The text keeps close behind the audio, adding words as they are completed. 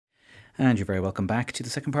And you're very welcome back to the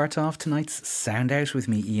second part of tonight's Sound Out with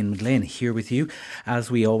me, Ian McGlynn, here with you,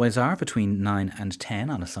 as we always are, between 9 and 10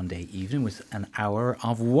 on a Sunday evening with an hour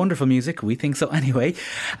of wonderful music. We think so anyway.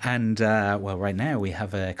 And, well, right now we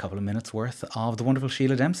have a couple of minutes worth of the wonderful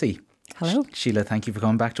Sheelagh Dempsey. Hello. Sheelagh, thank you for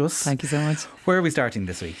coming back to us. Thank you so much. Where are we starting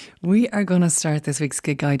this week? We are going to start this week's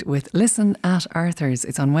gig guide with Listen at Arthur's.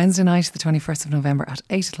 It's on Wednesday night, the 21st of November at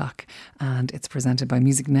 8 o'clock, and it's presented by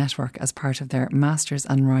Music Network as part of their Masters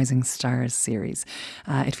and Rising Stars series.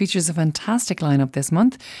 It features a fantastic lineup this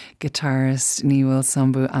month. Guitarist Niwil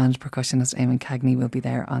Sumbu and percussionist Eamon Cagney will be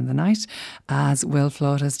there on the night, as will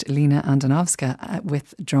flautist Lena Andonovska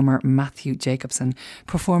with drummer Matthew Jacobson,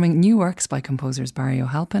 performing new works by composers Barry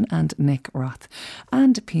O'Halpin and Nick Roth.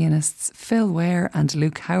 And pianists Phil Ware and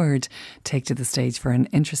Luke Howard take to the stage for an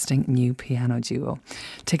interesting new piano duo.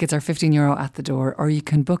 Tickets are €15 at the door, or you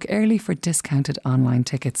can book early for discounted online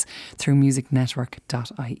tickets through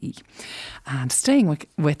musicnetwork.ie. And staying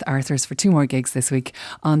with Arthur's for two more gigs this week.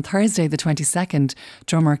 On Thursday the 22nd,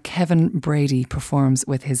 drummer Kevin Brady performs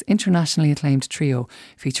with his internationally acclaimed trio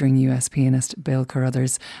featuring US pianist Bill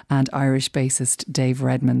Carrothers and Irish bassist Dave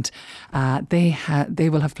Redmond. They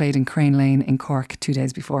will have played in Crane Lane in Cork 2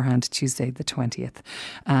 days beforehand, Tuesday the 20th.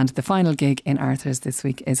 And the final gig in Arthur's this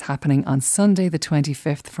week is happening on Sunday the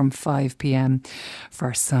 25th from 5 p.m.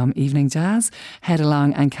 For some evening jazz, head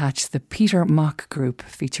along and catch the Peter Mock Group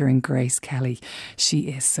featuring Grace Kelly. She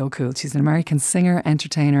is so cool. She's an American singer,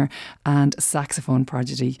 entertainer and saxophone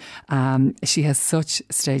prodigy. She has such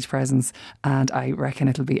stage presence, and I reckon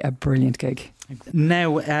it'll be a brilliant gig.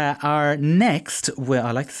 Now, our next, well,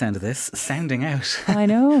 I like the sound of this, Sounding Out. I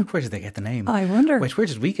know. Where did they get the name? I wonder. Wait, where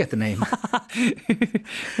did we get the name?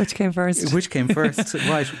 Which came first? Which came first?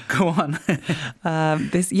 Right, go on.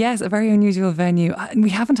 Yes, a very unusual venue.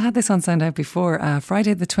 We haven't had this on Sound Out before.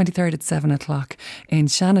 Friday the 23rd at 7 o'clock in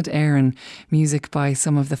Shannon Éireann. Music by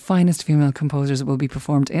some of the finest female composers will be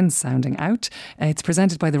performed in Sounding Out. It's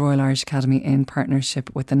presented by the Royal Irish Academy in partnership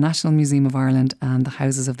with the National Museum of Ireland and the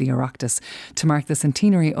Houses of the Oireachtas to mark the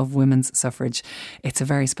centenary of women's suffrage. It's a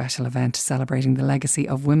very special event celebrating the legacy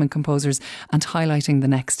of women composers and highlighting the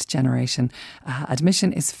next generation.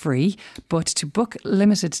 Admission is free, but to book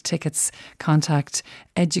limited tickets, contact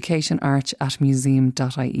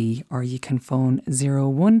educationarch@museum.ie, or you can phone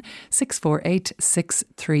 01 648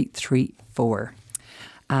 6334.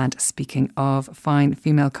 And speaking of fine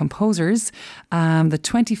female composers, the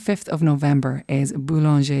 25th of November is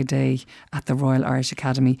Boulanger Day at the Royal Irish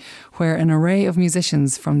Academy, where an array of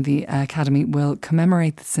musicians from the Academy will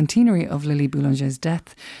commemorate the centenary of Lily Boulanger's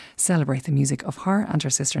death, celebrate the music of her and her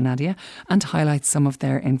sister Nadia, and highlight some of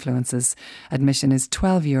their influences. Admission is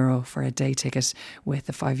 €12 for a day ticket with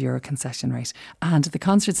a €5 concession rate. And the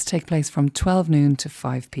concerts take place from 12 noon to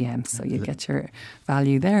 5 p.m, so you get your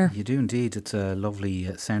value there. You do indeed. It's a lovely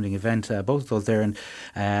sounding event, both of those there. And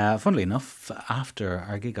funnily enough, after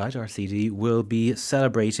our gig out, our CD will be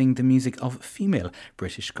celebrating the music of female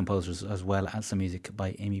British composers, as well as some music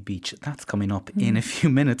by Amy Beach. That's coming up in a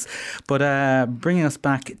few minutes. But bringing us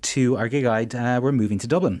back to our gig guide, we're moving to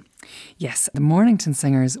Dublin. Yes, the Mornington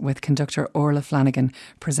Singers with conductor Orla Flanagan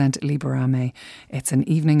present Liberame. It's an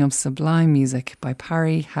evening of sublime music by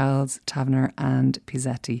Parry, Howells, Taverner and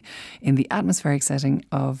Pizzetti in the atmospheric setting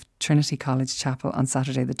of Trinity College Chapel on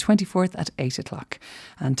Saturday the 24th at 8 o'clock.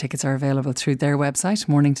 And tickets are available through their website,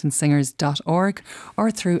 morningtonsingers.org,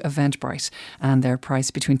 or through Eventbrite. And they're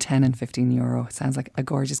priced between €10 and €15. It sounds like a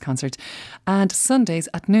gorgeous concert. And Sundays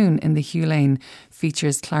at noon in the Hugh Lane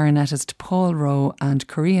features clarinetist Paul Rowe and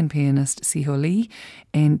Korean pianist Siho Lee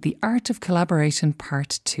in The Art of Collaboration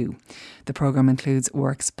Part 2. The programme includes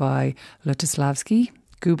works by Lutoslavsky,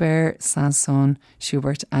 Guber, Sanson,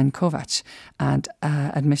 Schubert and Kovac. And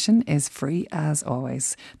admission is free as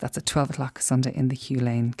always. That's at 12 o'clock Sunday in the Hugh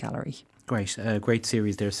Lane Gallery. Great, great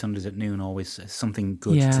series there, Sundays at noon, always something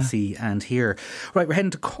good to see and hear. Right, we're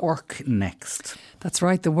heading to Cork next. That's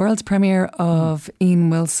right, the world premiere of Ian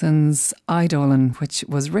Wilson's Eidolon, which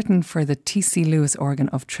was written for the T.C. Lewis organ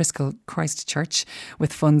of Triskel Christchurch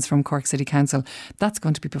with funds from Cork City Council. That's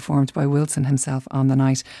going to be performed by Wilson himself on the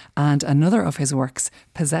night. And another of his works,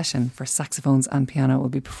 Possession, for saxophones and piano, will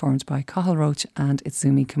be performed by Cathal Roach and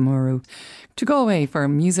Izumi Kimura. To go away for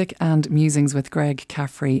music and musings with Greg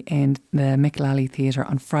Caffrey in the Micklally Theatre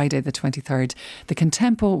on Friday the 23rd. The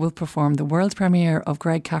Contempo will perform the world premiere of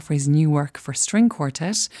Greg Caffrey's new work for string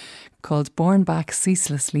quartet called Born Back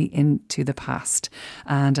Ceaselessly into the Past.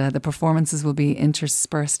 And the performances will be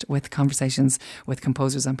interspersed with conversations with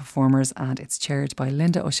composers and performers, and it's chaired by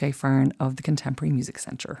Linda O'Shea Farn of the Contemporary Music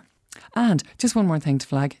Centre. And just one more thing to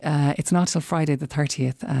flag. It's not till Friday the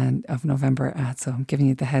 30th of November, so I'm giving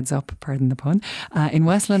you the heads up, pardon the pun, in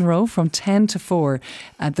Westland Row from 10 to 4.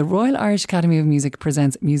 The Royal Irish Academy of Music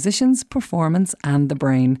presents Musicians, Performance and the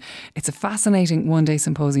Brain. It's a fascinating one-day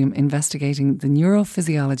symposium investigating the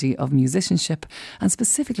neurophysiology of musicianship and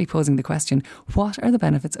specifically posing the question, what are the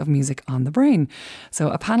benefits of music on the brain? So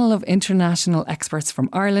a panel of international experts from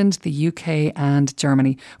Ireland, the UK and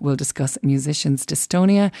Germany will discuss musicians'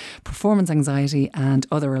 dystonia, performance anxiety and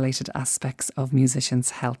other related aspects of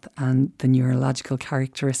musicians' health and the neurological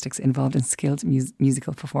characteristics involved in skilled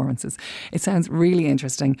musical performances. It sounds really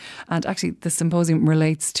interesting, and actually the symposium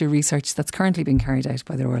relates to research that's currently being carried out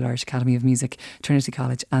by the Royal Irish Academy of Music, Trinity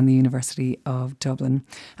College and the University of Dublin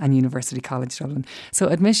and University College Dublin. So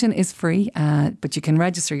admission is free, but you can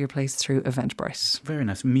register your place through Eventbrite. Very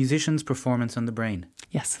nice. Musicians, Performance and the Brain.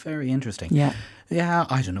 Yes. Very interesting. Yeah. Yeah,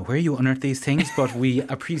 I don't know where you unearth these things, but we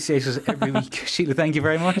appreciate it every week. Sheelagh, thank you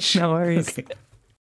very much. No worries. Okay.